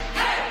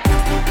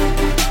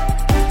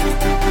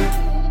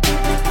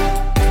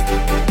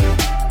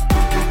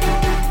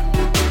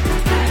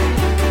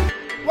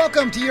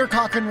You're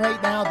Cochrane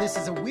right now. This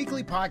is a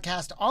weekly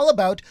podcast all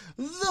about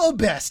the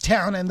best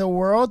town in the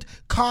world,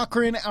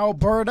 Cochrane,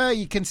 Alberta.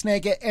 You can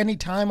snag it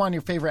anytime on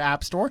your favorite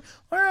app store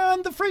or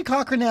on the free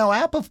Cochrane Now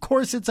app. Of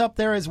course, it's up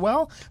there as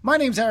well. My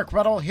name's Eric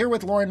Ruddle, here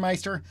with Lauren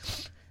Meister.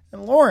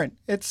 And Lauren,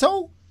 it's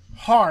so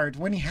hard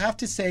when you have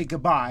to say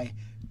goodbye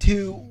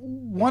to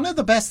one of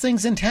the best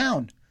things in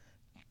town,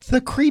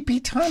 the creepy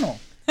tunnel.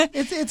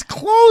 It's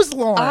closed,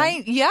 Lauren.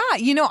 I've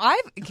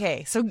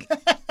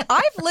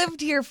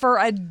lived here for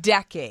a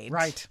decade.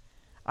 Right.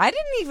 I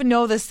didn't even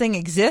know this thing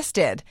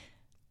existed.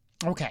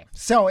 Okay,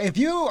 so if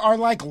you are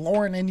like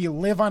Lauren and you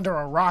live under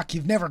a rock,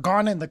 you've never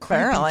gone in the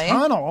creepy Apparently.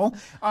 tunnel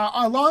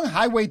along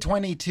Highway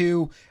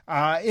 22.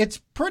 It's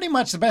pretty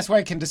much the best way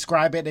I can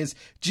describe it is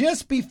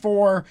just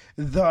before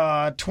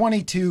the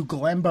 22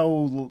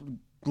 Glenbow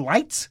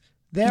lights.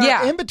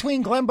 There, in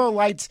between Glenbow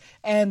lights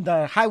and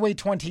the Highway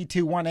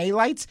 22 1A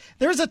lights,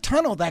 there's a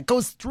tunnel that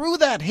goes through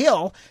that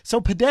hill so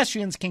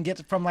pedestrians can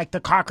get from like the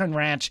Cochrane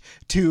Ranch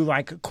to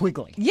like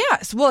Quigley.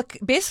 Yes, well,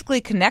 it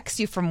basically connects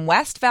you from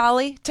West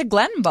Valley to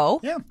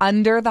Glenbow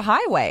under the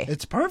highway.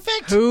 It's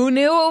perfect. Who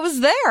knew it was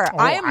there?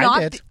 I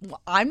did.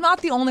 I'm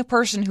not the only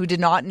person who did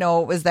not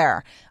know it was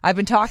there. I've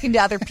been talking to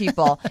other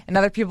people, and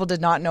other people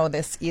did not know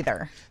this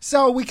either.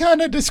 So we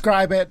kind of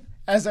describe it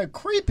as a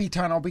creepy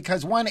tunnel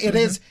because one,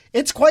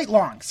 it's quite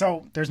long.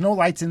 So there's no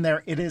lights in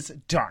there. It is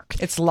dark.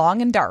 It's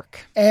long and dark.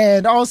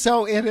 And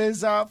also it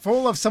is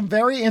full of some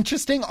very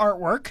interesting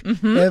artwork,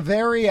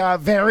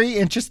 very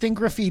interesting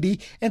graffiti.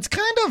 It's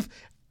kind of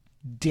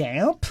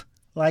damp.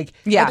 Like,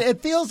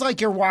 it feels like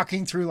you're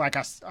walking through like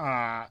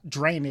a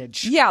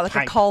drainage. Yeah, like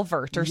pipe. a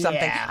culvert or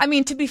something. I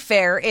mean, to be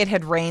fair, it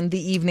had rained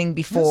the evening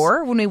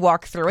before when we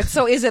walked through it.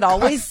 So is it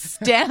always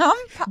damp?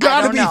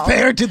 Gotta be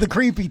fair to the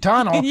creepy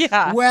tunnel.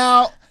 Yeah.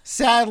 Well,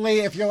 sadly,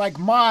 if you're like,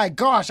 my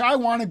gosh, I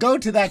want to go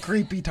to that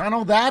creepy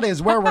tunnel, that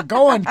is where we're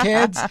going,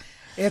 kids.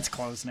 It's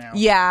closed now.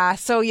 Yeah.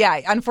 So,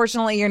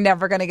 unfortunately, you're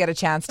never going to get a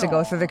chance to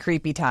go through the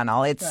creepy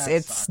tunnel.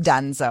 It's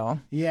donezo.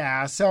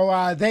 Yeah.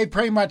 So they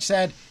pretty much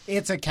said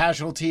it's a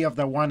casualty of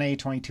the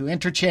 1A22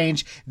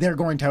 interchange. They're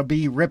going to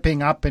be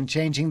ripping up and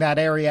changing that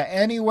area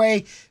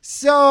anyway.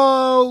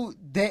 So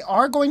they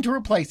are going to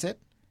replace it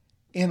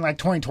in like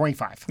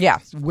 2025. Yeah.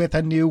 With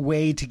a new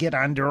way to get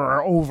under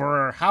or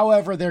over or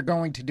however they're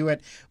going to do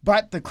it.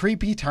 But the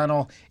creepy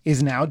tunnel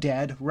is now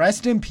dead.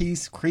 Rest in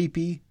peace,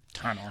 creepy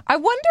tunnel. I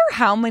wonder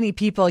how many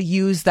people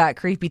use that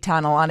creepy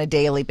tunnel on a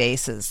daily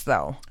basis,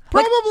 though.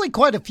 Probably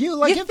quite a few.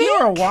 Like you if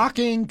you're a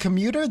walking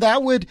commuter,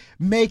 that would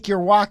make your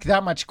walk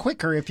that much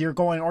quicker if you're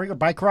going, or your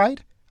bike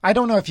ride. I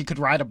don't know if you could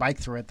ride a bike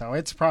through it, though.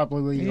 It's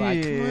probably like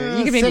you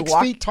can maybe 6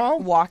 feet tall.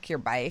 Walk your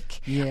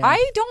bike. Yeah.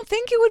 I don't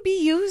think it would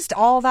be used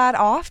all that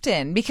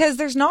often because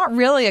there's not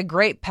really a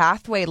great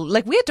pathway.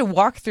 Like we had to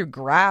walk through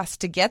grass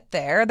to get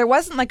there. There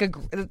wasn't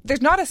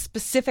there's not a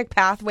specific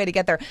pathway to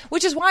get there,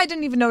 which is why I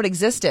didn't even know it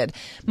existed.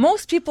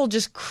 Most people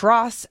just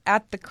cross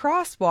at the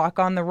crosswalk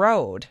on the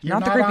road,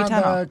 not the creepy on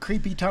tunnel. The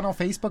creepy tunnel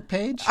Facebook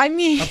page. I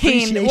mean,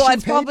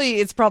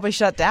 it's probably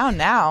shut down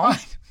now.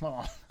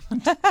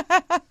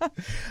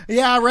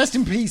 Yeah, rest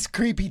in peace,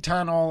 creepy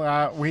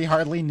tunnel. We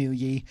hardly knew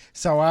ye.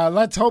 So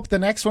let's hope the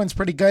next one's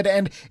pretty good.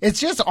 And it's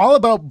just all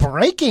about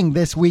braking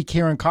this week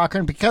here in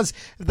Cochrane because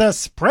the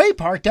spray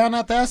park down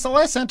at the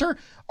SLS Center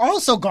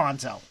also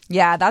gonzo.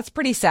 Yeah, that's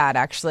pretty sad,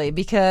 actually,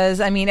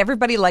 because, I mean,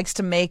 everybody likes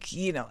to make,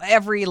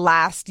 every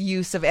last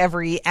use of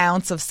every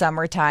ounce of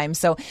summertime.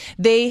 So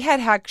they had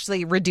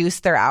actually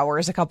reduced their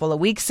hours a couple of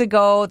weeks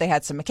ago. They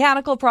had some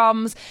mechanical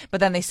problems, but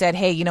then they said,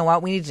 hey, you know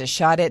what? We need to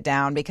shut it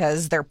down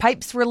because their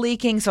pipes were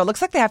leaking. So it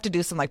looks like they have to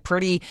do some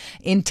pretty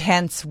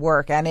intense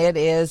work, and it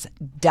is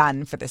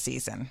done for the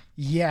season.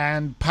 Yeah,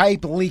 and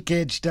pipe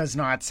leakage does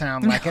not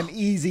sound like an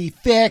easy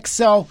fix.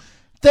 So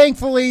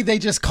thankfully, they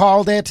just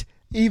called it.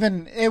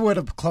 Even it would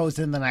have closed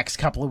in the next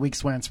couple of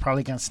weeks when it's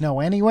probably going to snow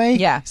anyway.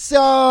 Yeah.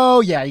 So,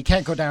 you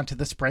can't go down to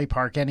the spray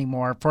park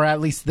anymore for at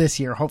least this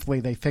year. Hopefully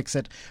they fix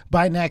it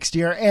by next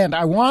year. And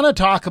I want to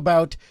talk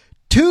about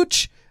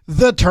Tooch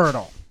the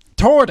turtle.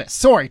 Tortoise.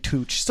 Sorry,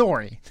 Tooch.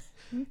 Sorry.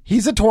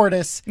 He's a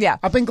tortoise. Yeah.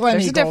 Up in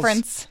Glen Eagles. There's a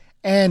difference.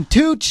 And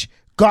Tooch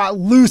got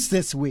loose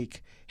this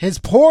week. His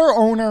poor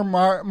owner,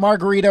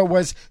 Margarita,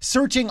 was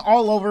searching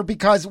all over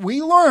because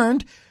we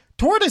learned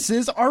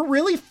tortoises are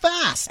really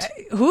fast.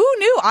 Who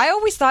knew? I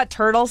always thought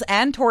turtles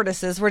and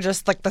tortoises were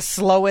just like the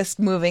slowest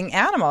moving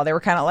animal. They were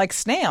kind of like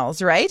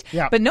snails, right?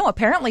 Yeah. But no,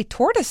 apparently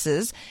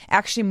tortoises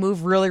actually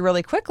move really,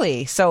 really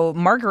quickly. So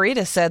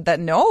Margarita said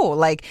that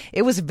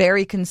it was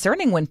very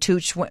concerning when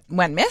Tooch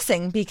went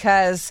missing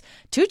because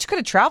Tooch could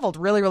have traveled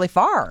really, really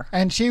far.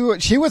 And she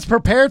was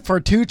prepared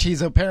for Tooch.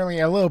 He's apparently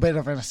a little bit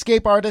of an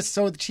escape artist,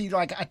 so she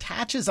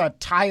attaches a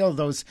tile of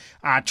those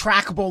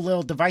trackable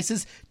little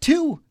devices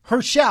to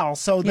her shell.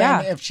 So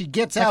then if she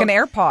gets out, like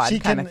an AirPod she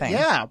kind of thing.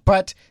 Yeah,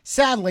 but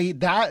sadly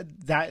that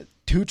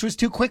Tooch was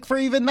too quick for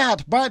even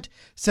that. But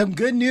some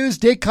good news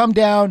did come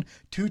down.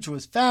 Tooch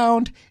was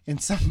found in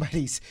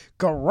somebody's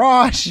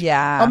garage.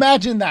 Yeah.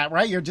 Imagine that,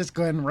 right? You're just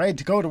going ready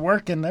to go to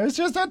work and there's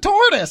just a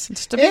tortoise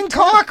in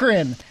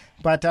Cochrane.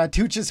 But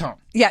Tooch is home.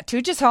 Yeah,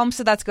 Tooch is home,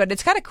 so that's good.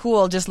 It's kind of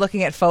cool just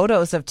looking at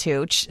photos of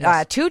Tooch.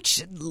 Yes.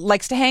 Tooch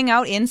likes to hang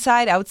out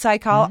inside,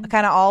 outside, kind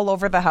of all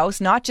over the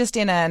house, not just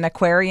in an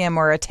aquarium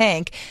or a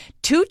tank.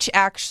 Tooch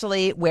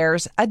actually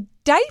wears a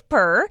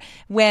diaper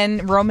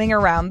when roaming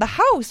around the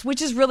house,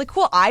 which is really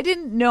cool. I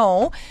didn't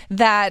know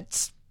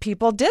that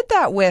people did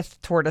that with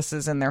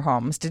tortoises in their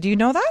homes. Did you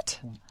know that?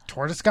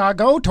 Tortoise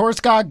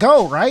gotta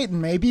go, right?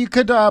 And maybe you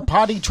could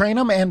potty train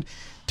them. And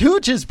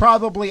Tooch is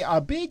probably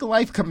a big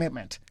life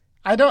commitment.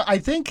 I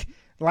think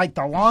like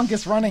the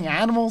longest running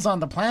animals on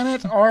the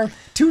planet are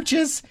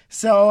Tooches.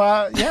 So,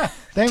 yeah.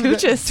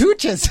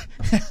 Tooches.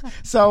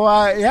 So,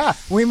 yeah,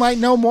 we might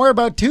know more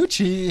about Tooch.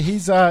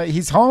 He's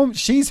home.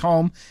 She's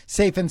home,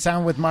 safe and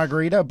sound with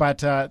Margarita.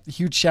 But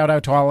huge shout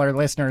out to all our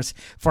listeners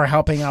for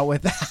helping out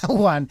with that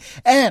one.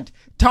 And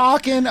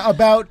talking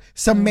about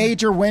some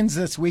major wins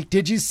this week,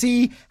 did you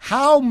see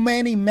how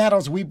many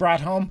medals we brought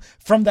home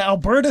from the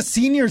Alberta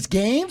Seniors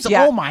Games?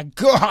 Yeah. Oh my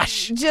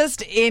gosh.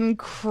 Just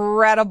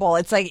incredible.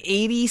 It's like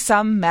 80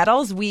 some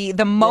medals.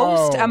 The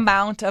most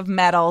amount of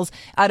medals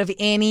out of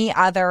any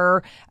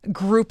other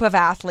group of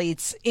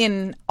athletes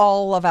in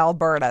all of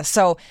Alberta.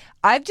 So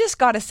I've just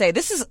got to say,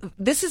 this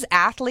is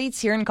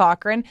athletes here in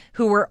Cochrane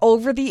who were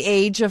over the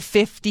age of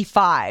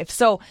 55.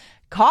 So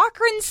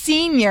Cochrane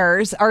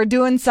seniors are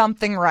doing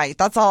something right.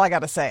 That's all I got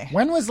to say.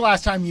 When was the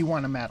last time you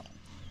won a medal?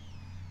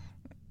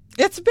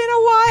 It's been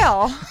a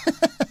while.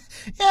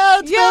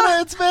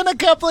 It's been a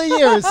couple of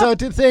years. So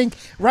to think,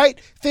 right,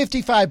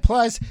 55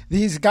 plus,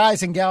 these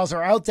guys and gals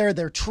are out there.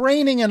 They're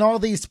training in all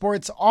these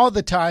sports all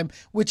the time,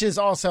 which is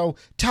also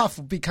tough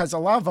because a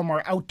lot of them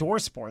are outdoor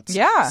sports.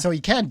 Yeah. So you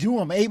can't do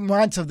them 8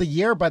 months of the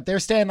year, but they're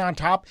staying on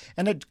top.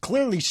 And it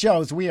clearly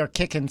shows we are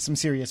kicking some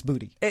serious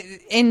booty.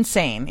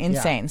 Insane.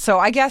 Yeah. So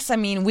I guess,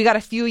 we got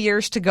a few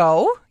years to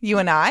go, you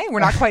and I.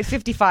 We're not quite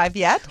 55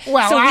 yet.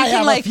 Well, so I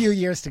have a few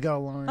years to go,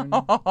 Lauren.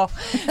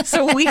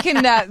 So we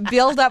can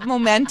build up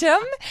momentum.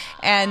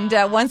 And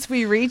once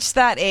we reach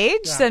that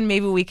age, then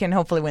maybe we can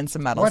hopefully win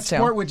some medals What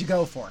sport would you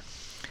go for?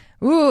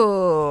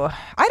 Ooh,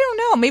 I don't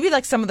know. Maybe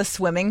like some of the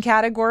swimming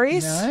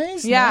categories.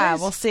 Nice. Yeah,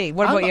 we'll see.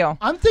 What about you?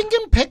 I'm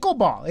thinking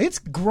pickleball. It's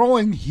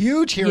growing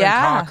huge here in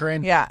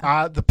Cochrane.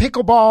 Yeah. The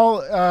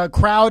pickleball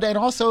crowd and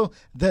also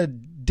the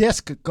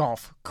disc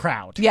golf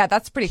crowd. Yeah,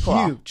 that's pretty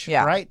cool. Huge,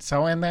 yeah. Right?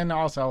 So, and then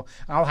also,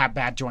 I'll have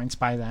bad joints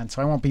by then, so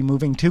I won't be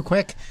moving too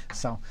quick.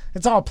 So,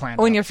 it's all planned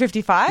When out. you're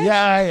 55?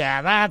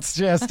 Yeah, that's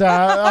just,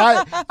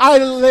 I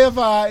live,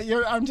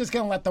 I'm just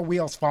going to let the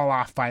wheels fall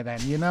off by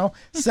then, you know?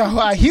 So,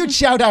 huge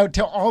shout out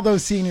to all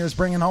those seniors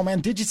bringing home.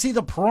 And did you see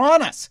the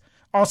Piranhas?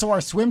 Also,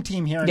 our swim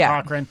team here in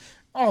Cochrane.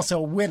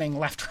 Also winning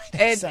left, right,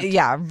 and center.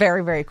 Yeah,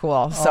 very, very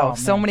cool.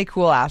 So many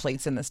cool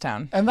athletes in this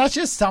town. And that's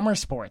just summer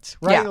sports,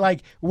 right? Yeah.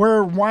 Like,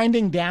 we're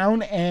winding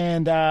down,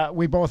 and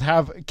we both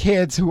have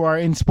kids who are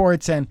in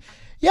sports, and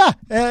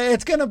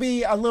it's going to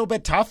be a little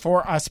bit tough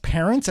for us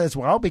parents as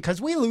well because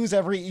we lose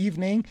every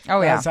evening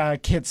as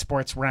kids'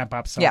 sports ramp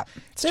up. So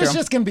there's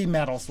just going to be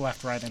medals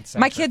left, right, and center.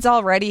 My kids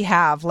already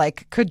have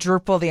like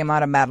quadruple the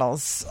amount of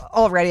medals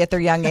already at their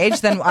young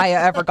age than I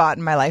ever got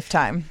in my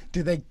lifetime.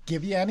 Do they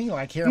give you any?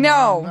 Like here?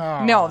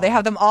 No, they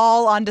have them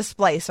all on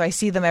display. So I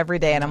see them every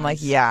day and I'm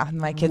like,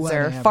 my kids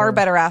are far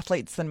better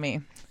athletes than me.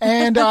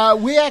 And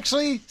we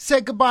actually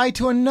said goodbye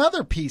to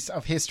another piece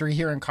of history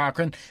here in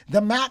Cochrane,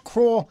 the Matt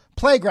Kroll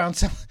Playground.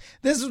 So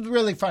this is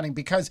really funny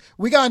because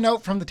we got a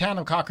note from the town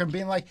of Cochrane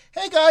being like,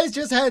 hey guys,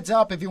 just heads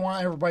up if you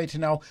want everybody to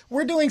know,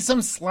 we're doing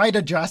some slight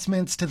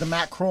adjustments to the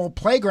Matt Kroll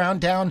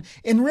Playground down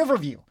in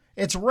Riverview.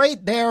 It's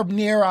right there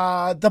near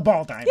the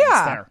ball diamonds.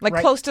 Yeah, there,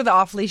 right? close to the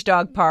off-leash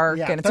dog park,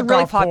 and it's a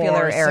really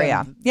popular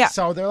area. Yeah.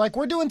 So they're like,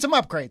 we're doing some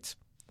upgrades.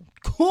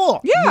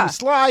 Cool. Yeah. New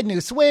slide,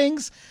 new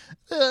swings.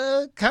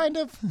 Kind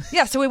of.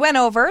 Yeah, so we went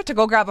over to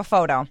go grab a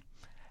photo.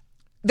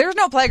 There's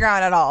no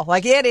playground at all.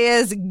 Like, it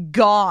is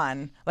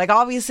gone. Like,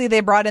 obviously,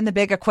 they brought in the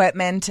big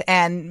equipment,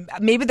 and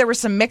maybe there was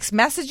some mixed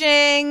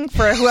messaging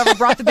for whoever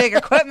brought the big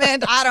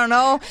equipment. I don't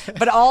know.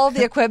 But all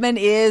the equipment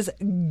is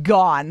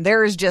gone.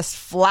 There is just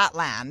flat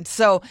land.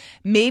 So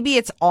maybe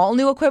it's all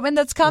new equipment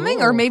that's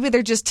coming, or maybe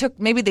they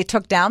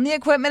took down the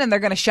equipment and they're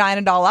going to shine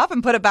it all up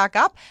and put it back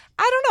up.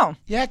 I don't know.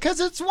 Yeah, because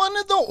it's one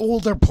of the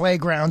older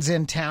playgrounds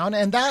in town,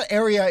 and that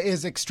area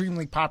is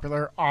extremely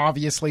popular,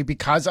 obviously,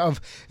 because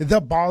of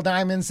the ball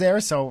diamonds there.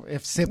 So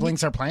if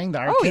siblings are playing,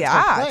 our kids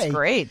will play. It's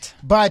great.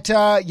 But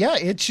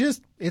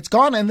it's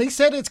gone, and they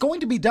said it's going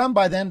to be done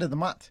by the end of the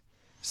month.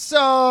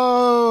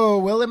 So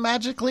will it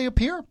magically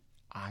appear?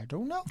 I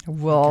don't know.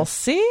 We'll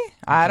see.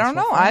 I don't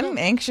know. I'm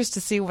anxious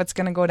to see what's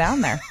going to go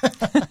down there.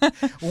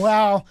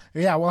 Well,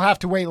 yeah, we'll have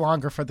to wait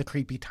longer for the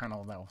creepy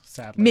tunnel, though,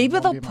 sadly. Maybe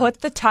they'll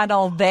put the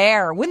tunnel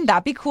there. Wouldn't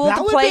that be cool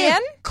to play in?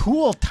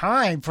 Cool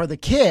time for the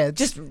kids.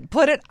 Just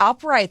put it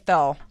upright,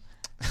 though.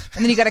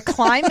 And then you got to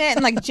climb it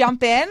and like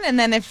jump in. And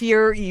then if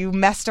you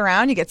messed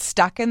around, you get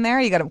stuck in there.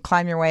 You got to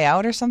climb your way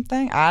out or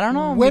something. I don't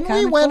know. When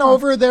we went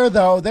over there,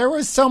 though, there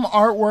was some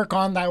artwork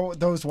on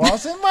those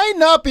walls. It might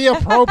not be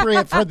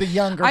appropriate for the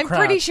younger crowd. I'm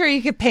pretty sure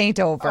you could paint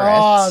over it.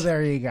 Oh,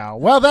 there you go.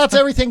 Well, that's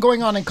everything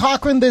going on in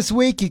Cochrane this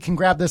week. You can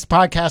grab this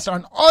podcast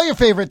on all your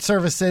favorite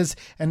services.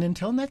 And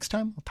until next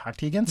time, we'll talk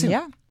to you again soon. Yeah.